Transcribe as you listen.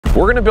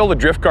We're gonna build a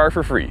drift car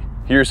for free.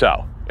 Here's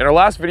how. In our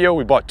last video,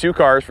 we bought 2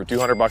 cars for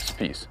 200 bucks a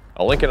piece.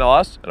 A Lincoln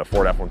LS and a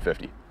Ford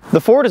F-150.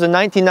 The Ford is a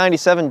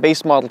 1997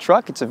 base model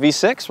truck. It's a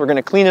V6. We're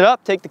gonna clean it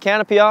up, take the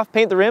canopy off,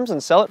 paint the rims,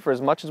 and sell it for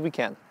as much as we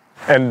can.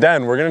 And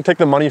then we're gonna take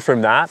the money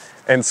from that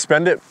and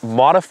spend it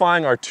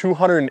modifying our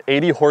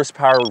 280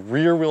 horsepower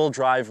rear wheel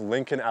drive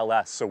Lincoln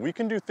LS so we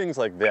can do things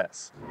like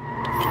this.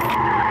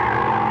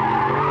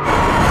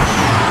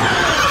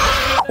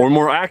 Or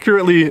more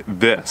accurately,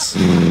 this.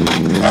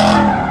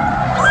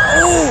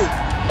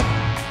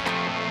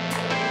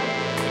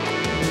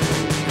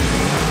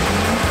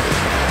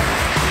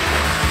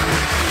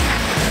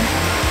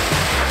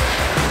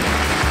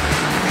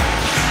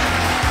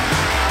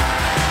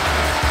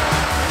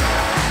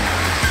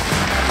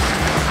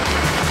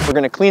 We're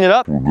gonna clean it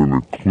up.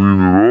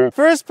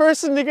 First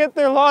person to get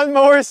their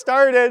lawnmower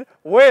started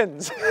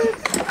wins.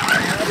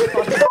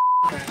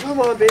 Come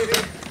on, baby.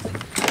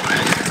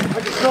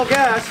 I can smell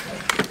gas.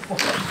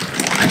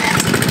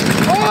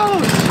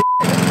 Oh,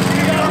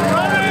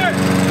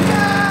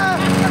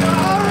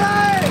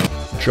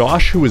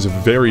 Josh, who is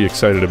very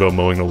excited about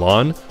mowing the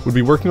lawn, would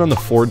be working on the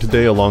Ford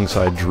today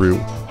alongside Drew,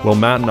 while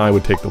Matt and I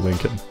would take the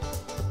Lincoln.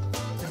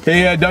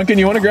 Hey, Duncan,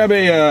 you want to grab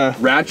a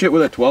ratchet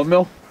with a 12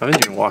 mil? I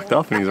haven't even walked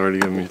up and he's already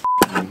giving me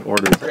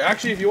orders.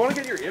 Actually, if you want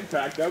to get your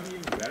impact, that would be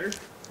even better.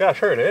 Yeah,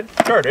 sure, dude.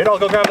 Sure, dude. I'll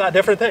go grab that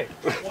different thing.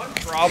 One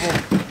problem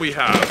we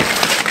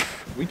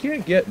have, we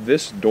can't get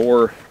this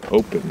door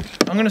opened.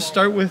 I'm gonna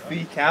start with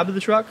the cab of the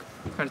truck,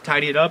 kind of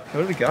tidy it up.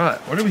 What do we got?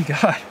 What do we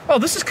got? Oh,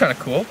 this is kind of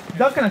cool.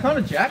 Duncan, I found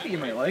a jacket you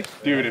might like.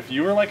 Dude, if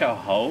you were like a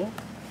hoe,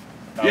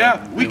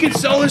 Yeah, we could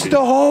sell this to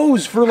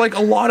hoes for like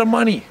a lot of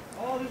money.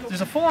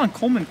 There's a full-on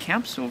Coleman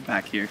camp stove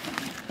back here.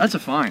 That's a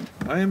find.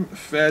 I am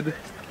fed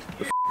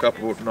the f up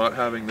about not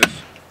having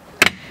this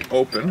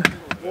open.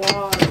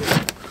 Wow.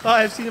 Oh,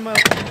 I've seen him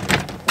out.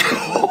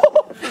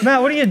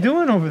 Matt, what are you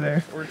doing over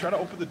there? We're trying to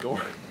open the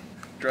door.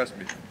 Trust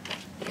me.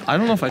 I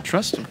don't know if I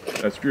trust him.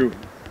 That's true.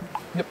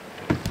 Yep.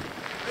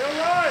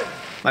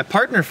 My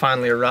partner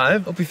finally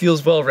arrived. Hope he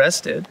feels well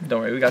rested.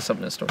 Don't worry, we got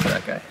something in store for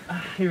that guy.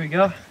 Here we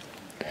go.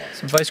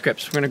 Some vice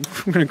grips. We're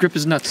gonna grip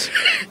his nuts.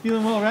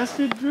 Feeling well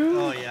rested, Drew?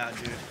 Oh yeah,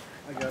 dude.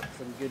 I got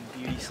some good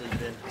beauty sleep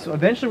in. So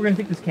eventually we're gonna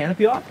take this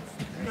canopy off.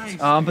 Nice.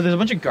 But there's a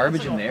bunch of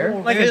garbage in there.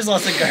 Like there's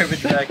lots of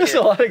garbage back There's a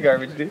here. lot of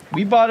garbage, dude.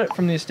 We bought it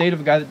from the estate of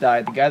a guy that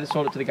died. The guy that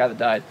sold it to the guy that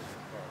died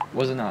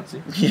was a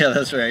Nazi. Yeah,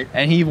 that's right.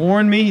 And he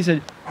warned me, he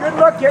said, Good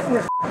luck getting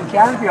this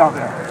canopy off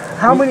there.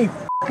 How many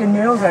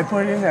nails I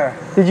put in there?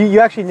 Did you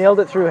actually nailed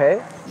it through,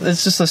 hey?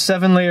 It's just a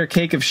 7-layer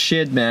cake of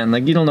shit, man.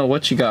 Like, you don't know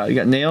what you got. You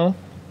got nail,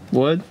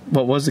 wood,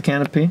 what was the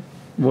canopy?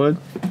 Wood,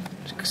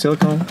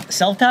 silicone.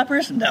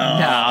 Self-tappers? No.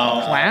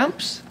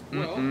 Clamps?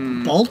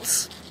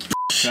 Bolts?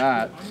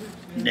 That.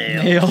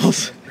 Nails.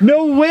 Nails.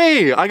 no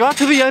way! I got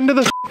to the end of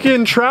the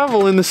fucking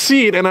travel in the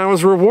seat and I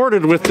was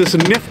rewarded with this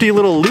nifty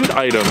little loot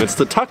item. It's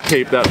the tuck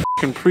tape that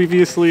fucking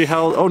previously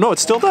held. Oh no, it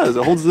still does.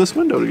 It holds this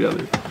window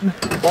together.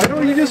 Why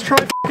don't you just try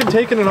fucking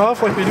taking it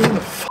off like we do in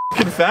the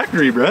fucking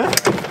factory, bruh?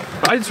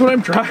 That's what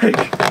I'm trying.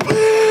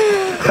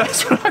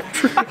 That's what I'm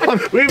trying.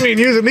 We've been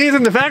using these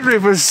in the factory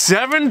for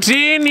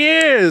 17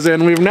 years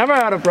and we've never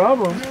had a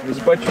problem. There's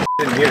a bunch of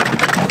in here.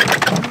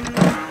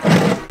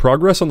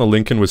 Progress on the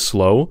Lincoln was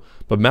slow,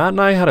 but Matt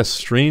and I had a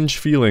strange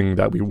feeling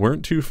that we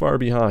weren't too far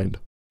behind.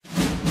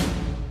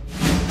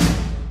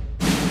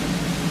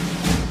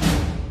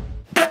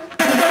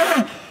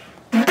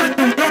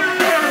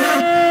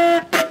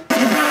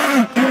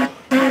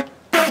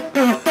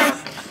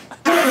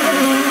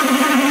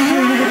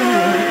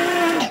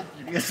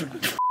 You got some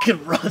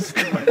fucking rust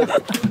in my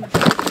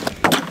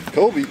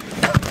Kobe.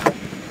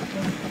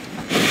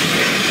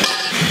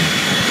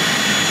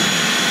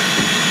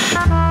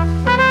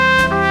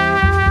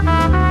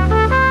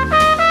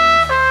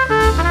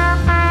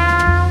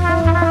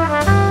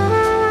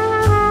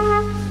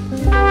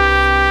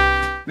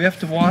 We have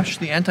to wash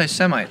the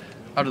anti-Semite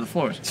out of the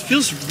floors. It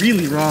feels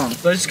really wrong.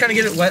 So I just kind of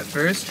get it wet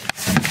first.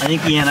 I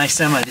think the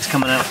anti-Semite is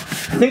coming out.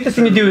 I think the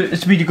thing to do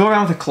is to go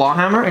around with a claw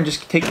hammer and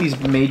just take these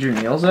major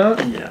nails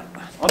out. Yeah.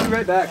 I'll be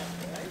right back.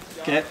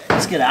 Okay,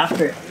 let's get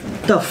after it.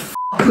 What the f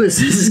was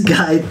this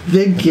guy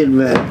thinking,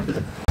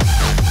 man?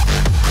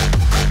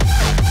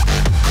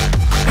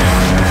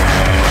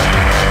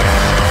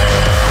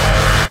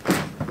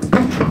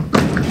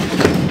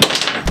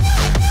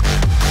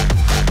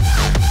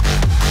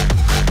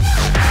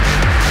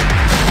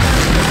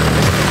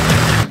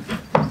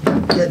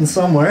 Getting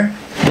somewhere.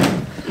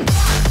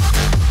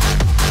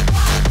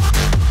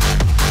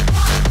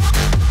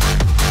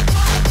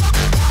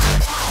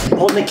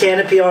 Holding the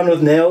canopy on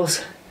with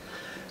nails.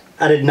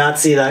 I did not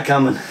see that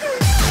coming.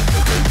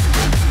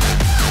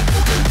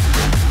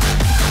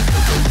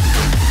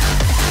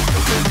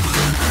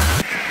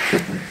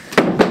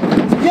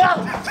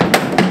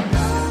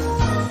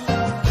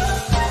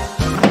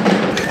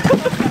 What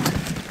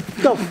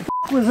the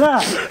f was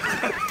that?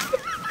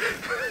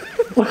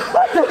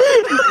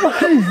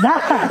 What is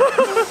that?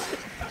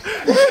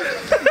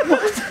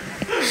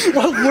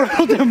 What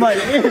world am I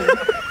in?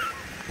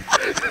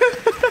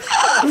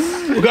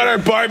 We got our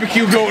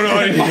barbecue going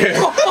on in here.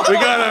 We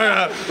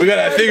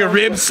got a thing of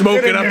ribs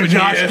smoking up in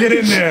Josh, here. get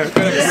in there.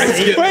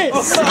 Wait.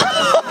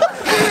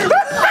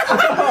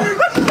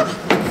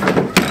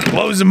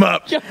 Close him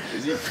up.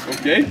 Is he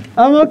okay?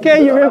 I'm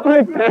okay. You ripped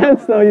my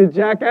pants though, you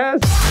jackass.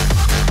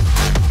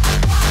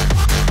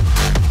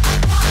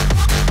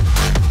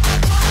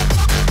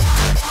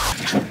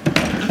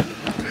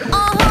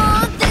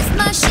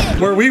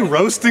 Were we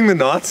roasting the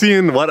Nazi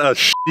and what a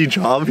shitty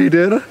job he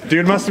did?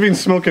 Dude must have been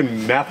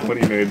smoking meth when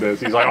he made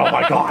this. He's like, oh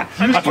my god,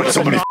 I put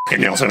so many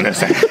fucking nails in this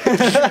thing.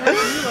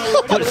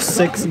 Put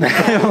 6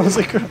 nails.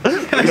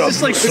 It's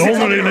just like So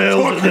many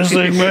nails in this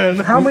thing, man.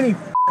 How many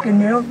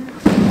nails?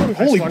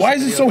 Holy, why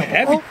is it so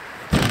heavy?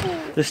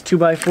 This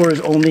 2x4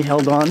 is only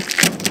held on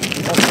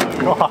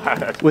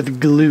with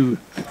glue.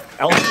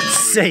 Else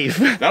it's safe.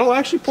 That'll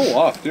actually pull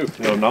off, too.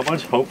 No, not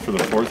much hope for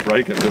the Fourth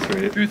Reich at this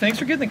rate. Drew, thanks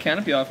for getting the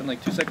canopy off in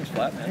like 2 seconds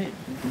flat, man.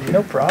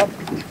 No problem.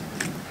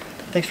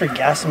 Thanks for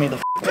gassing me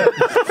the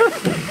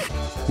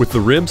With the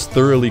ribs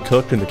thoroughly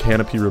cooked and the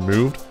canopy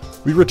removed,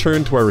 we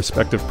returned to our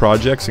respective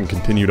projects and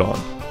continued on.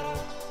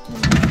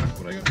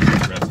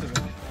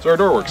 So our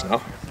door works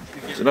now.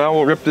 So now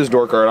we'll rip this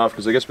door card off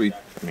because I guess should.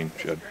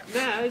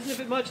 Nah, isn't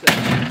it much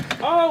then?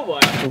 Oh,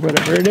 what? or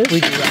whatever it is.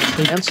 We do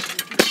that.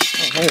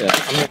 Oh yeah.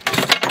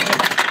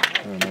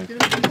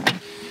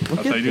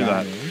 That's how you do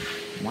that.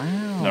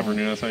 Wow. Never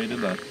knew that's how you did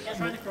that.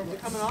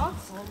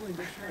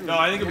 No,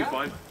 I think it'll be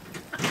fine.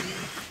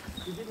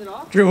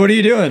 Drew, what are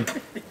you doing?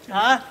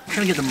 Trying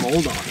to get the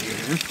mold off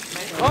here.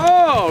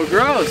 Oh,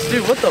 gross.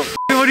 Dude, what the f?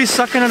 What are you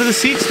sucking out of the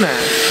seats, man?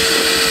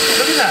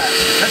 Look at that.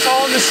 That's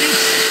all in the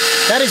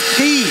seats. That is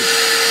pee.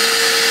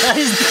 That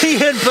is pee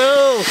and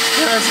poo.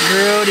 That's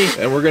grody.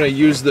 And we're gonna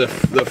use the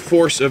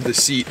force of the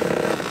seat.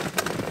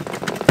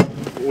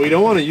 We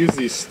don't want to use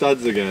these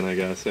studs again, I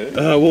guess, eh?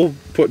 We'll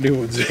put new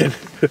ones in.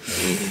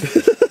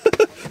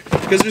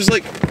 Because there's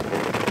like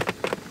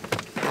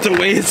the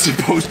way it's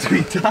supposed to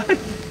be done.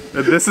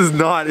 And this is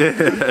not it.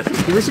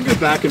 Give us a good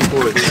back and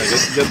forth. Yeah,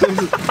 get them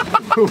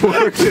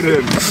working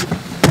in.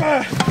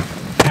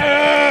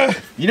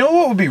 You know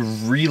what would be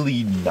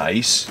really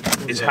nice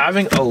is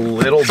having a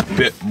little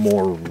bit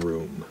more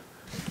room.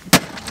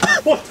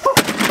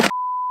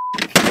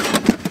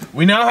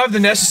 We now have the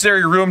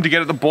necessary room to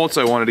get at the bolts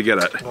I wanted to get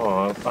at.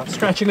 Oh, I'm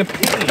scratching the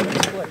paint.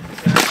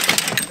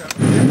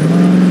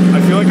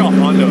 I feel like a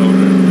Honda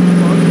owner.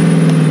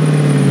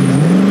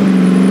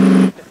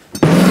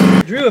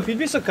 Drew, if you'd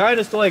be so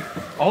kind as to like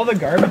all the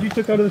garbage you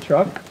took out of the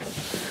truck,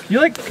 can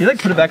you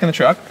put it back in the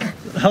truck?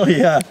 Oh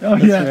yeah. Oh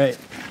yeah. Right.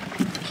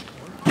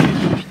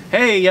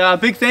 Hey,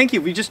 big thank you.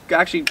 We just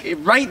actually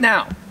right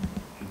now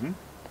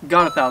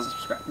got 1,000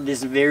 subscribers.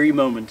 This very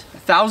moment.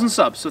 1,000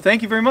 subs. So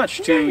thank you very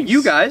much to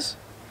you guys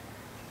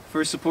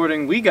for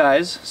supporting we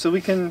guys so we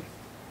can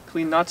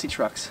clean Nazi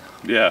trucks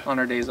Yeah, on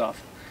our days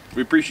off.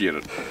 we appreciate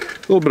it. A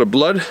little bit of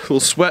blood, a little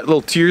sweat, a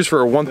little tears for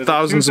our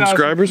 1,000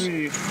 subscribers.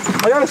 I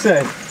gotta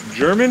say,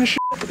 German shit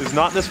is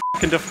not this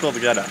fucking difficult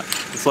to get at.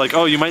 It's like,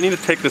 oh, you might need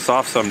to take this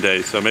off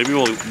someday, so maybe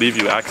we'll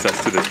leave you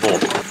access to this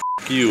bolt.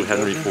 F you,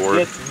 Henry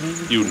Ford,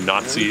 you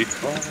Nazi.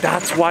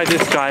 That's why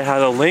this guy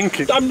had a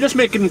link. I'm just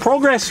making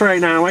progress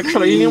right now,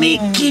 actually.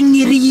 Making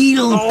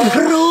real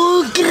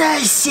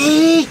progress,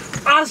 eh?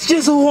 That's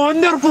just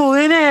wonderful,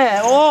 isn't it?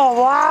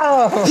 Oh,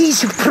 wow.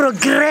 He's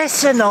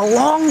progressing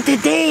along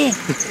today.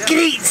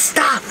 Great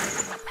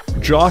stuff.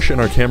 Josh and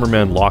our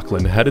cameraman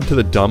Lachlan headed to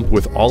the dump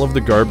with all of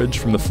the garbage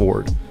from the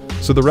Ford,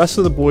 so the rest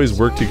of the boys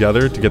worked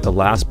together to get the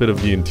last bit of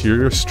the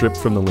interior stripped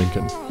from the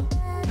Lincoln.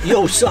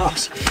 Yo,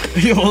 Sauce.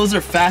 yo, those are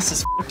fast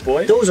as f,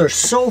 boy. Those are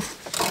so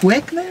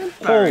quick, man.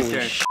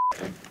 Holy shit.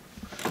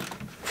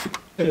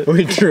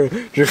 Wait, Drew.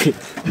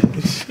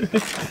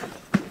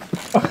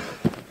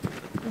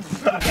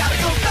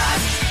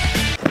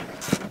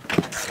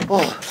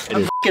 Oh,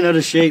 I'm f***ing out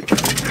of shape.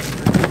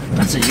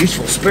 That's a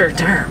useful spare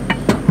tire.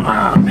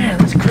 Oh man,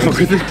 that's crazy. Where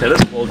did the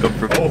tennis ball come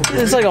from?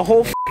 It's like a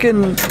whole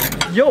f***ing...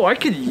 Yo, I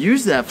could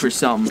use that for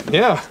something.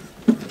 Yeah.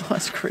 Oh,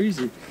 that's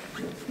crazy.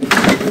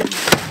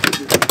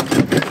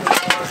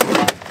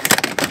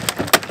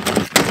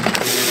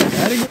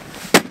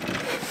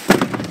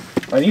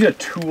 I need a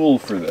tool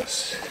for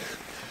this.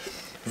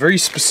 A very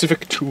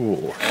specific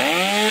tool.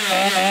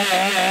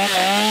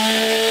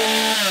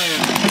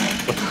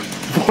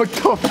 What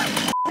the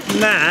f?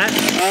 Matt.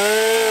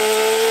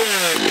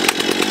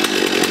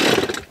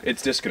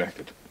 It's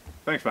disconnected.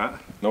 Thanks, Matt.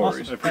 No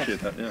worries. I appreciate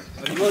that, yeah.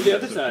 Go to the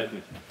other side.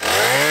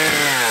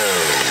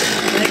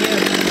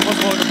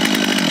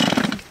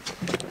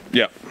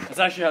 Yeah. That's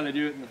actually how they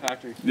do it in the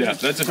factory. Yeah,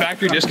 that's a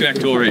factory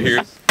disconnect tool right here.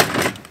 I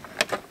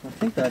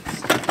think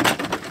that's...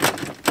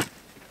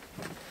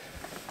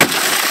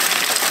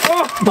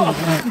 What the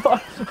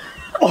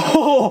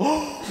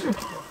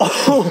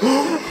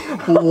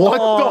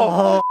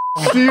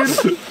dude?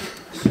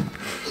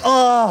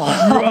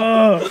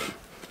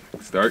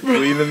 Start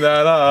cleaning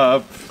that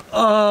up.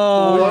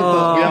 Oh. What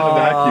the? We have a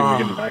vacuum. We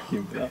can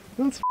vacuum. Yeah.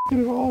 That's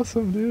fucking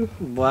awesome, dude.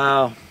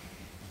 Wow.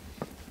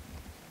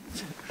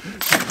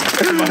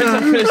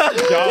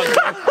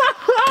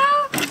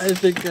 I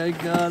think I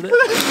got it.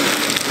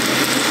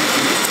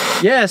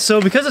 Yeah, so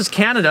because it's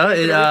Canada,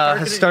 it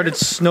has started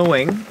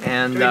snowing,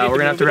 and we're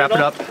gonna have to wrap it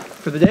up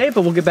for the day,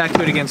 but we'll get back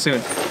to it again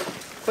soon.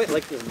 Quite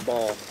like this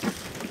ball.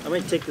 I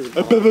might take this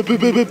ball.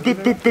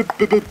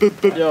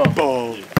 Ball.